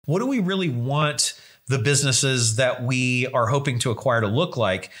What do we really want the businesses that we are hoping to acquire to look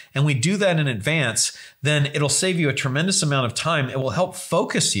like? And we do that in advance, then it'll save you a tremendous amount of time. It will help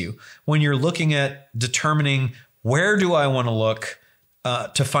focus you when you're looking at determining where do I want to look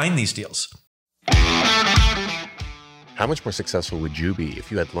to find these deals. How much more successful would you be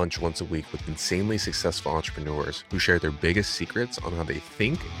if you had lunch once a week with insanely successful entrepreneurs who share their biggest secrets on how they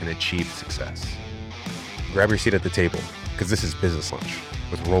think and achieve success? Grab your seat at the table, because this is Business Lunch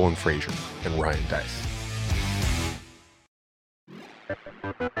with Roland, Frasier, and Ryan Dice.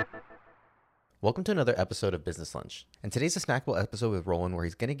 Welcome to another episode of Business Lunch. And today's a snackable episode with Roland where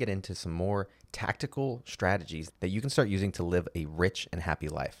he's going to get into some more tactical strategies that you can start using to live a rich and happy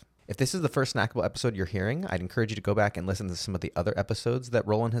life. If this is the first snackable episode you're hearing, I'd encourage you to go back and listen to some of the other episodes that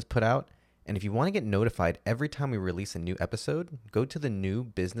Roland has put out. And if you want to get notified every time we release a new episode, go to the new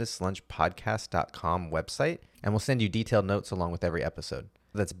businesslunchpodcast.com website and we'll send you detailed notes along with every episode.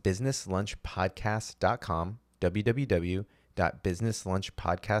 That's businesslunchpodcast.com,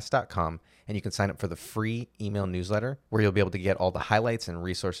 www.businesslunchpodcast.com, and you can sign up for the free email newsletter where you'll be able to get all the highlights and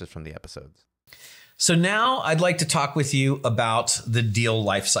resources from the episodes. So now I'd like to talk with you about the deal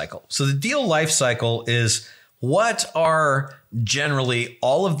life cycle. So the deal life cycle is what are generally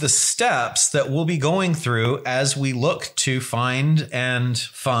all of the steps that we'll be going through as we look to find and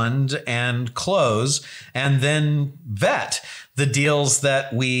fund and close and then vet the deals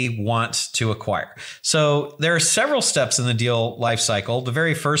that we want to acquire. So there are several steps in the deal life cycle. The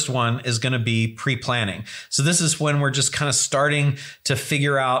very first one is going to be pre-planning. So this is when we're just kind of starting to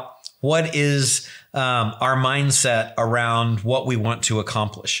figure out what is our mindset around what we want to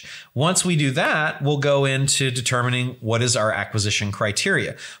accomplish. Once we do that, we'll go into determining what is our acquisition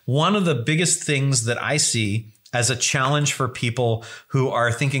criteria. One of the biggest things that I see as a challenge for people who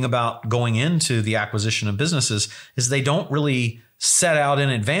are thinking about going into the acquisition of businesses is they don't really set out in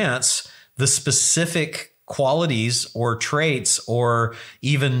advance the specific qualities or traits or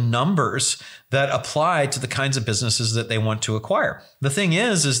even numbers that apply to the kinds of businesses that they want to acquire. The thing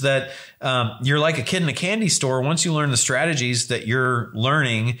is that you're like a kid in a candy store. Once you learn the strategies that you're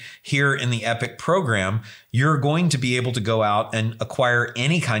learning here in the EPIC program, you're going to be able to go out and acquire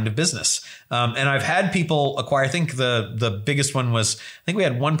any kind of business. And I've had people acquire, I think the biggest one was, I think we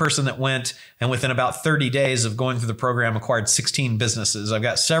had one person that went and within about 30 days of going through the program acquired 16 businesses. I've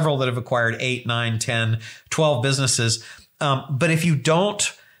got several that have acquired 8, 9, 10, 12 businesses. But if you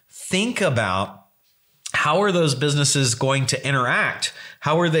don't think about how are those businesses going to interact?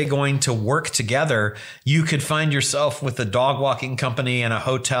 How are they going to work together? You could find yourself with a dog walking company and a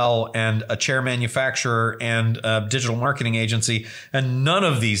hotel and a chair manufacturer and a digital marketing agency. And none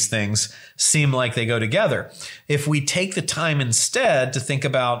of these things seem like they go together. If we take the time instead to think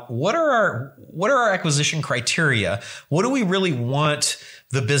about what are our acquisition criteria? What do we really want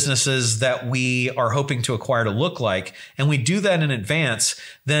the businesses that we are hoping to acquire to look like, and we do that in advance,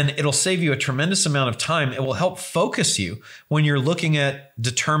 then it'll save you a tremendous amount of time. It will help focus you when you're looking at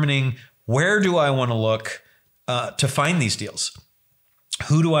determining where do I want to look to find these deals?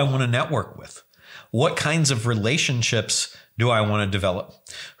 Who do I want to network with? What kinds of relationships do I want to develop?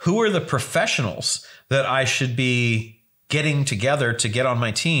 Who are the professionals that I should be getting together to get on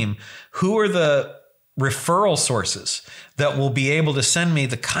my team? Who are the referral sources that will be able to send me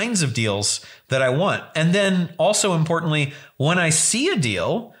the kinds of deals that I want? And then also importantly, when I see a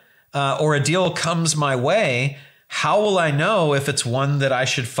deal or a deal comes my way, how will I know if it's one that I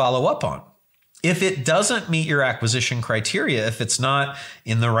should follow up on? If it doesn't meet your acquisition criteria, if it's not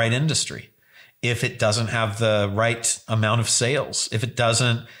in the right industry, if it doesn't have the right amount of sales, if it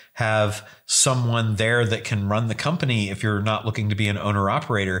doesn't have someone there that can run the company, if you're not looking to be an owner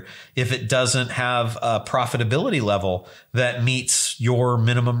operator, if it doesn't have a profitability level that meets your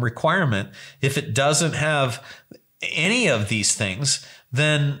minimum requirement, if it doesn't have any of these things,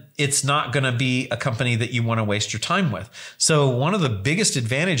 then it's not going to be a company that you want to waste your time with. So one of the biggest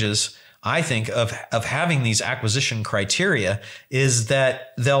advantages, I think, of having these acquisition criteria is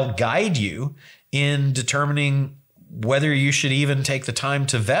that they'll guide you in determining whether you should even take the time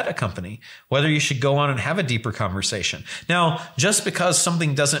to vet a company, whether you should go on and have a deeper conversation. Now, just because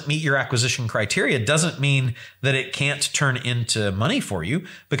something doesn't meet your acquisition criteria doesn't mean that it can't turn into money for you,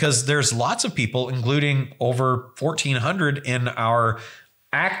 because there's lots of people, including over 1,400 in our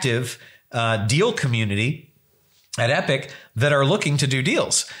active deal community, at Epic that are looking to do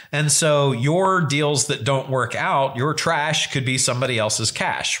deals. And so your deals that don't work out, your trash could be somebody else's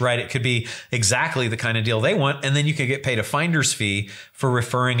cash, right? It could be exactly the kind of deal they want. And then you could get paid a finder's fee for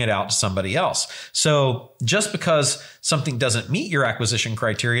referring it out to somebody else. So just because something doesn't meet your acquisition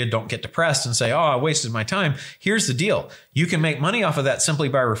criteria, don't get depressed and say, oh, I wasted my time. Here's the deal. You can make money off of that simply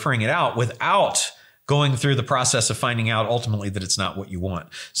by referring it out without going through the process of finding out ultimately that it's not what you want.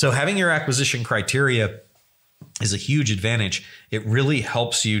 So having your acquisition criteria is a huge advantage. It really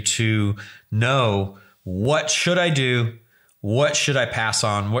helps you to know, what should I do? What should I pass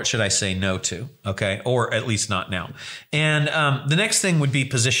on? What should I say no to? Okay. Or at least not now. And the next thing would be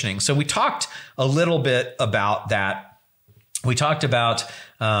positioning. So we talked a little bit about that. We talked about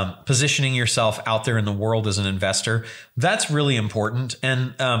positioning yourself out there in the world as an investor. That's really important.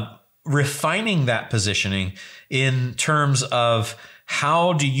 And refining that positioning in terms of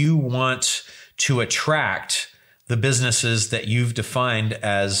how do you want to attract the businesses that you've defined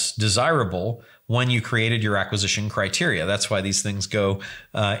as desirable when you created your acquisition criteria. That's why these things go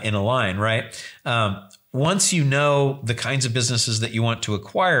in a line, right? Once you know the kinds of businesses that you want to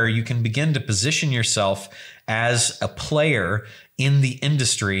acquire, you can begin to position yourself as a player in the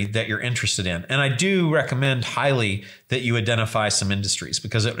industry that you're interested in. And I do recommend highly that you identify some industries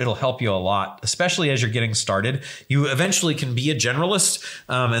because it'll help you a lot, especially as you're getting started. You eventually can be a generalist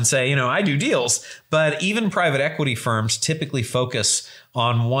and say, I do deals, but even private equity firms typically focus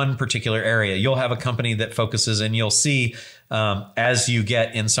on one particular area. You'll have a company that focuses, and you'll see as you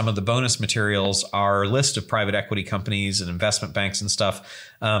get in some of the bonus materials, our list of private equity companies and investment banks and stuff,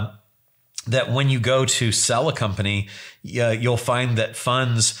 that when you go to sell a company, you'll find that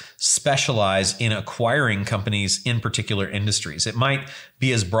funds specialize in acquiring companies in particular industries. It might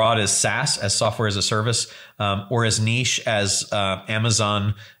be as broad as SaaS, as software as a service, or as niche as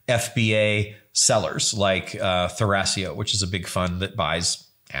Amazon FBA sellers like Frasier, which is a big fund that buys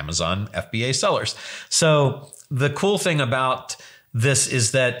Amazon FBA sellers. So the cool thing about this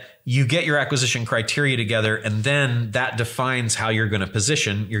is that you get your acquisition criteria together, and then that defines how you're going to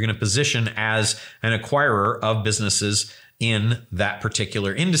position. You're going to position as an acquirer of businesses in that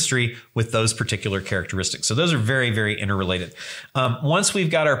particular industry with those particular characteristics. So those are very, very interrelated. Once we've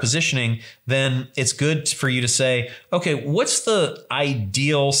got our positioning, then it's good for you to say, okay, what's the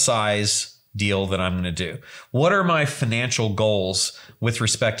ideal size deal that I'm going to do? What are my financial goals with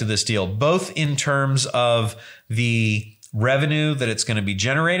respect to this deal, both in terms of the revenue that it's going to be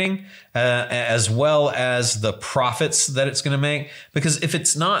generating, as well as the profits that it's going to make? Because if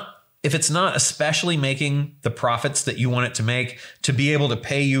it's not especially making the profits that you want it to make, to be able to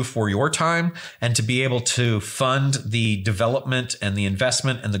pay you for your time and to be able to fund the development and the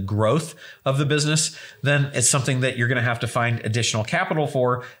investment and the growth of the business, then it's something that you're going to have to find additional capital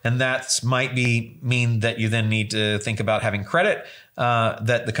for. And that might mean that you then need to think about having credit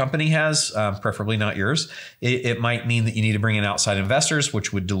that the company has, preferably not yours. It might mean that you need to bring in outside investors,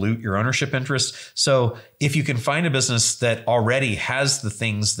 which would dilute your ownership interest. So if you can find a business that already has the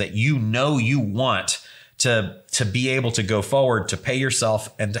things that you want to be able to go forward, to pay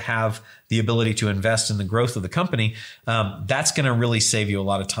yourself and to have the ability to invest in the growth of the company, that's going to really save you a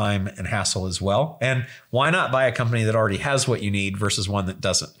lot of time and hassle as well. And why not buy a company that already has what you need versus one that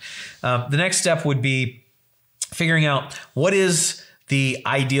doesn't? The next step would be figuring out what is the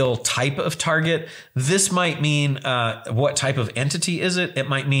ideal type of target. This might mean what type of entity is it? It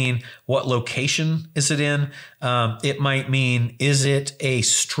might mean what location is it in? It might mean, is it a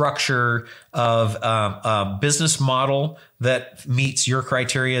structure of a business model that meets your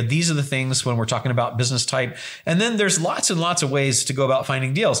criteria? These are the things when we're talking about business type. And then there's lots and lots of ways to go about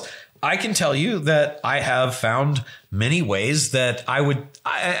finding deals. I can tell you that I have found many ways that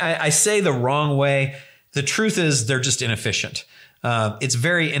I say the wrong way. The truth is they're just inefficient. It's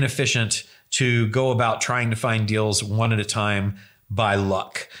very inefficient to go about trying to find deals one at a time by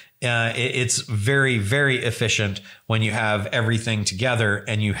luck. It's very, very efficient when you have everything together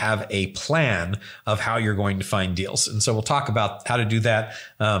and you have a plan of how you're going to find deals. And so we'll talk about how to do that.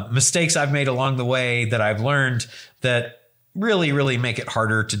 Mistakes I've made along the way that I've learned that really, really make it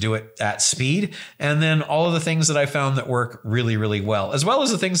harder to do it at speed. And then all of the things that I found that work really, really well, as well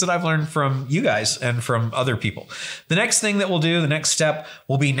as the things that I've learned from you guys and from other people. The next thing that we'll do, the next step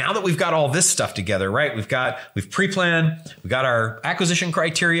will be, now that we've got all this stuff together, right? We've pre-planned, we've got our acquisition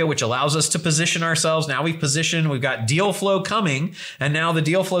criteria, which allows us to position ourselves. Now we've positioned, we've got deal flow coming, and now the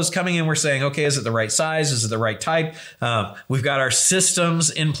deal flow is coming and we're saying, okay, is it the right size? Is it the right type? We've got our systems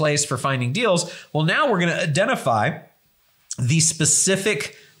in place for finding deals. Well, now we're going to identify the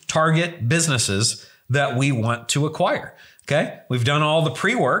specific target businesses that we want to acquire. Okay. We've done all the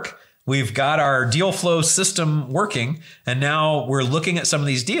pre-work. we've got our deal flow system working, and now we're looking at some of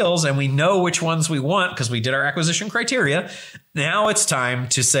these deals and we know which ones we want because we did our acquisition criteria. Now it's time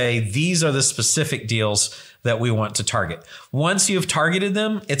to say, these are the specific deals that we want to target. Once you've targeted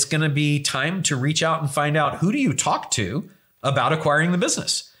them, it's going to be time to reach out and find out, who do you talk to about acquiring the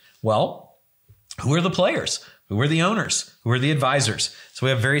business? Well, who are the players? Who are the owners? Who are the advisors? So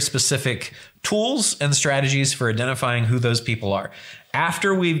we have very specific tools and strategies for identifying who those people are.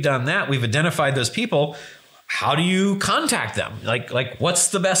 After we've done that, we've identified those people. How do you contact them? Like what's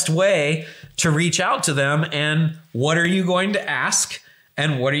the best way to reach out to them? And what are you going to ask?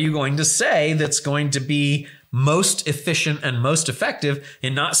 And what are you going to say that's going to be most efficient and most effective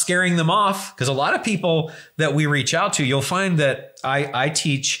in not scaring them off? Because a lot of people that we reach out to, you'll find that I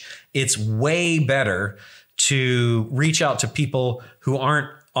teach it's way better to reach out to people who aren't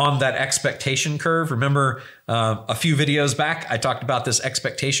on that expectation curve. Remember, a few videos back, I talked about this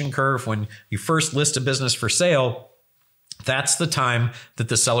expectation curve. When you first list a business for sale, that's the time that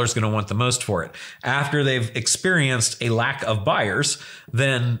the seller is going to want the most for it. After they've experienced a lack of buyers,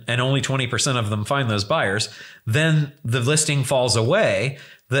 then, and only 20% of them find those buyers, then the listing falls away.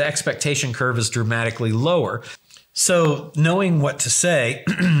 The expectation curve is dramatically lower. So knowing what to say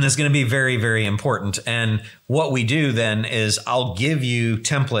is going to be very, very important. And what we do then is I'll give you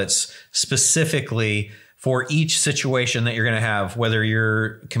templates specifically for each situation that you're going to have, whether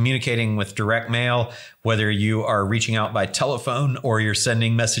you're communicating with direct mail, whether you are reaching out by telephone, or you're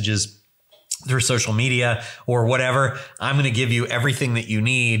sending messages through social media or whatever. I'm going to give you everything that you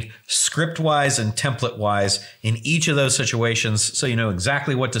need script wise and template wise in each of those situations, so you know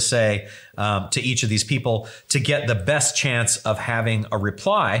exactly what to say to each of these people to get the best chance of having a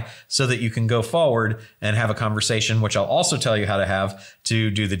reply, so that you can go forward and have a conversation, which I'll also tell you how to have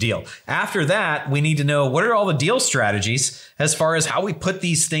to do the deal. After that, we need to know, what are all the deal strategies as far as how we put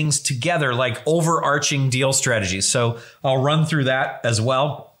these things together, like overarching deal strategies. So I'll run through that as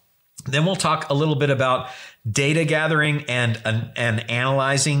well. Then we'll talk a little bit about data gathering and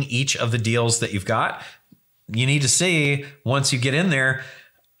analyzing each of the deals that you've got. You need to see, once you get in there,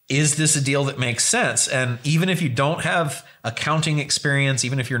 is this a deal that makes sense? And even if you don't have accounting experience,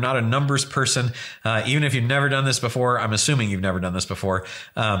 even if you're not a numbers person, even if you've never done this before, I'm assuming you've never done this before,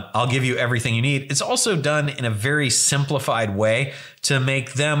 I'll give you everything you need. It's also done in a very simplified way to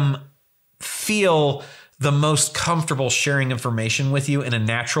make them feel the most comfortable sharing information with you in a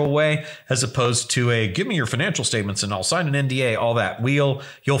natural way, as opposed to a, give me your financial statements and I'll sign an NDA, all that.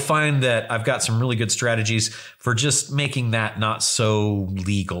 You'll find that I've got some really good strategies for just making that not so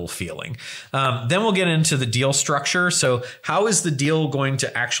legal feeling. Then we'll get into the deal structure. So how is the deal going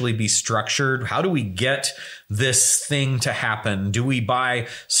to actually be structured? How do we get this thing to happen? Do we buy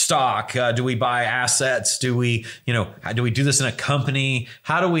stock? Do we buy assets? Do we do this in a company?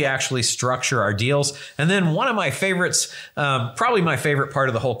 How do we actually structure our deals? And then one of my favorites, probably my favorite part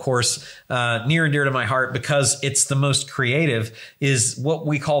of the whole course, near and dear to my heart because it's the most creative, is what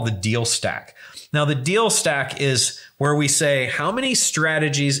we call the deal stack. Now, the deal stack is where we say, how many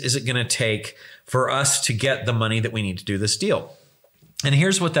strategies is it going to take for us to get the money that we need to do this deal? And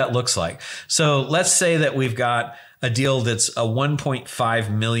here's what that looks like. So let's say that we've got a deal that's a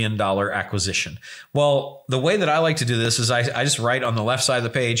 $1.5 million acquisition. Well, the way that I like to do this is I just write on the left side of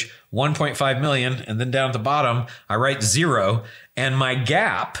the page, 1.5 million, and then down at the bottom, I write 0. And my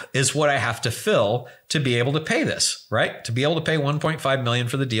gap is what I have to fill to be able to pay this, right? To be able to pay 1.5 million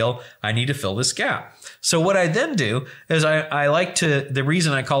for the deal, I need to fill this gap. So what I then do is I like to, the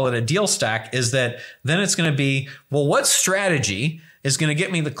reason I call it a deal stack is that then it's going to be, well, what strategy is going to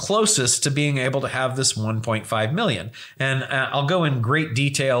get me the closest to being able to have this 1.5 million. And I'll go in great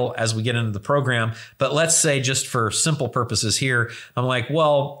detail as we get into the program. But let's say, just for simple purposes here, I'm like,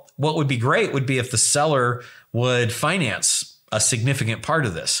 well, what would be great would be if the seller would finance a significant part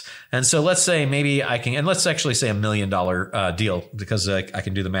of this. And so let's say maybe I can, and let's actually say $1 million deal, because I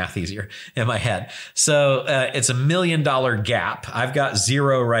can do the math easier in my head. So it's $1 million gap. I've got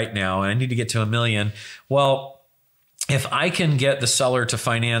 0 right now and I need to get to $1 million. Well, if I can get the seller to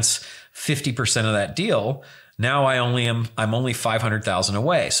finance 50% of that deal, now I'm only 500,000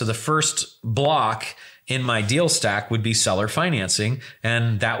 away. So the first block in my deal stack would be seller financing,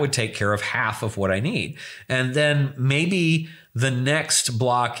 and that would take care of half of what I need. And then maybe the next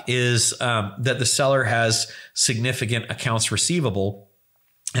block is that the seller has significant accounts receivable.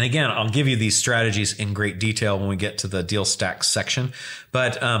 And again, I'll give you these strategies in great detail when we get to the deal stack section.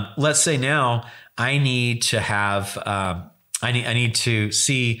 But let's say now I need to have, I need to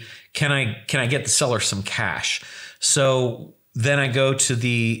see, can I get the seller some cash? So then I go to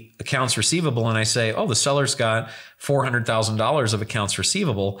the accounts receivable and I say, oh, the seller's got $400,000 of accounts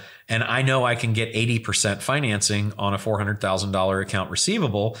receivable, and I know I can get 80% financing on a $400,000 account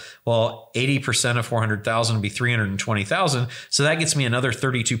receivable. Well, 80% of 400,000 would be 320,000. So that gets me another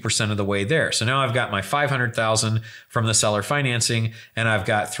 32% of the way there. So now I've got my 500,000 from the seller financing, and I've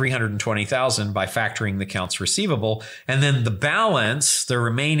got 320,000 by factoring the accounts receivable. And then the balance, the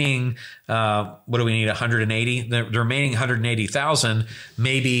remaining, what do we need? 180, the remaining 180,000,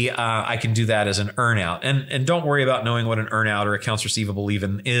 maybe I can do that as an earnout. And don't worry about knowing what an earnout or accounts receivable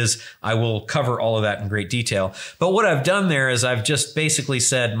even is. I will cover all of that in great detail. But what I've done there is I've just basically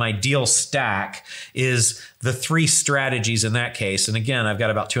said my deal stack is the 3 strategies in that case. And again, I've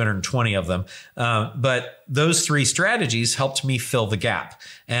got about 220 of them. But those 3 strategies helped me fill the gap.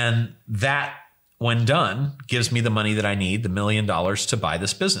 And that, when done, gives me the money that I need, the $1 million to buy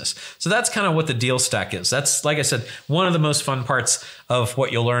this business. So that's kind of what the deal stack is. That's, like I said, one of the most fun parts of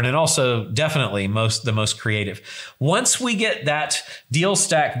what you'll learn, and also definitely the most creative. Once we get that deal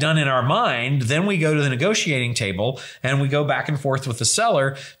stack done in our mind, then we go to the negotiating table and we go back and forth with the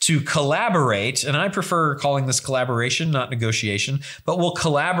seller to collaborate. And I prefer calling this collaboration, not negotiation, but we'll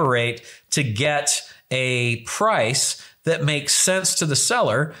collaborate to get a price that makes sense to the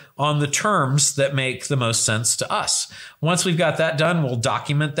seller on the terms that make the most sense to us. Once we've got that done, we'll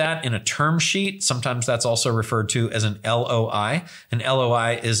document that in a term sheet. Sometimes that's also referred to as an LOI. An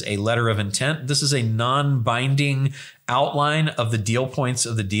LOI is a letter of intent. This is a non-binding outline of the deal points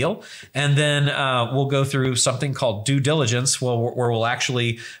of the deal. And then we'll go through something called due diligence, where we'll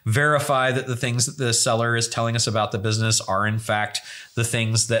actually verify that the things that the seller is telling us about the business are in fact the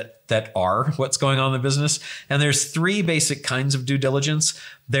things that are what's going on in the business. And there's 3 basic kinds of due diligence.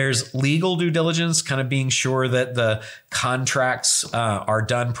 There's legal due diligence, kind of being sure that the contracts are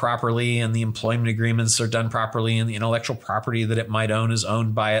done properly and the employment agreements are done properly and the intellectual property that it might own is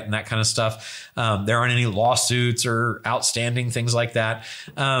owned by it and that kind of stuff. There aren't any lawsuits or outstanding things like that.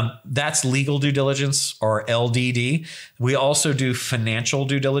 That's legal due diligence, or LDD. We also do financial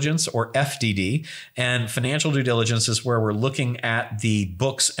due diligence, or FDD. And financial due diligence is where we're looking at the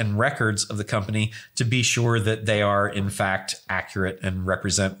books and records of the company to be sure that they are in fact accurate and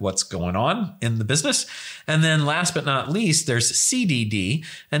represent what's going on in the business. And then last but not least, there's CDD,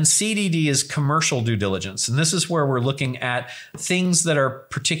 and CDD is commercial due diligence. And this is where we're looking at things that are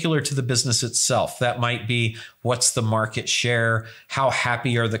particular to the business itself. That might be, what's the market share? How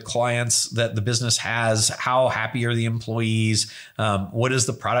happy are the clients that the business has? How happy are the employees? What is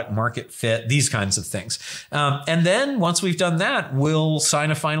the product market fit? These kinds of things. And then once we've done that, we'll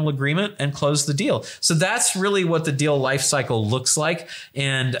sign a final agreement and close the deal. So that's really what the deal life cycle looks like.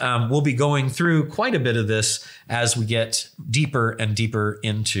 And we'll be going through quite a bit of this as we get deeper and deeper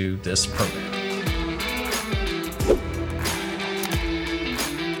into this program.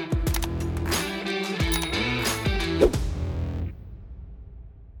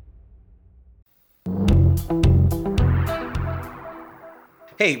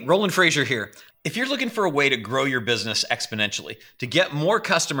 Hey, Roland Frasier here. If you're looking for a way to grow your business exponentially, to get more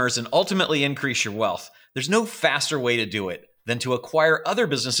customers and ultimately increase your wealth, there's no faster way to do it than to acquire other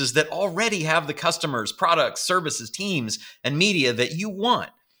businesses that already have the customers, products, services, teams, and media that you want.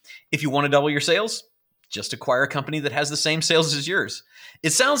 If you want to double your sales, just acquire a company that has the same sales as yours.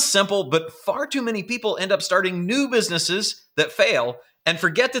 It sounds simple, but far too many people end up starting new businesses that fail and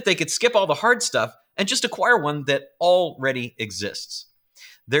forget that they could skip all the hard stuff and just acquire one that already exists.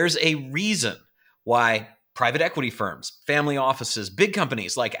 There's a reason why private equity firms, family offices, big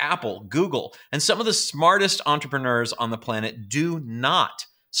companies like Apple, Google, and some of the smartest entrepreneurs on the planet do not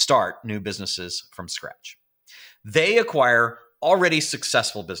start new businesses from scratch. They acquire already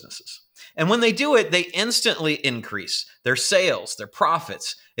successful businesses. And when they do it, they instantly increase their sales, their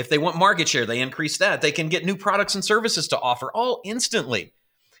profits. If they want market share, they increase that. They can get new products and services to offer, all instantly.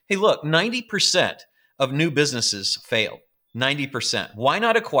 Hey, look, 90% of new businesses fail. 90%. Why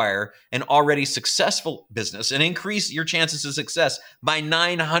not acquire an already successful business and increase your chances of success by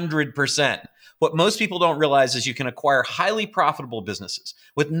 900%? What most people don't realize is you can acquire highly profitable businesses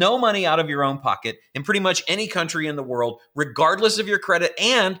with no money out of your own pocket in pretty much any country in the world, regardless of your credit,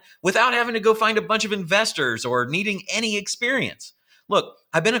 and without having to go find a bunch of investors or needing any experience. Look,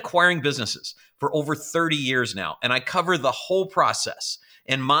 I've been acquiring businesses for over 30 years now, and I cover the whole process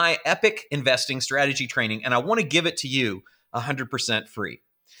in my Epic investing strategy training, and I want to give it to you 100% free.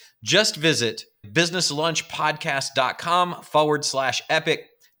 Just visit businesslunchpodcast.com/epic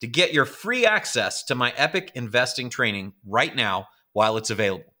to get your free access to my Epic investing training right now while it's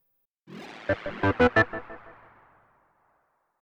available.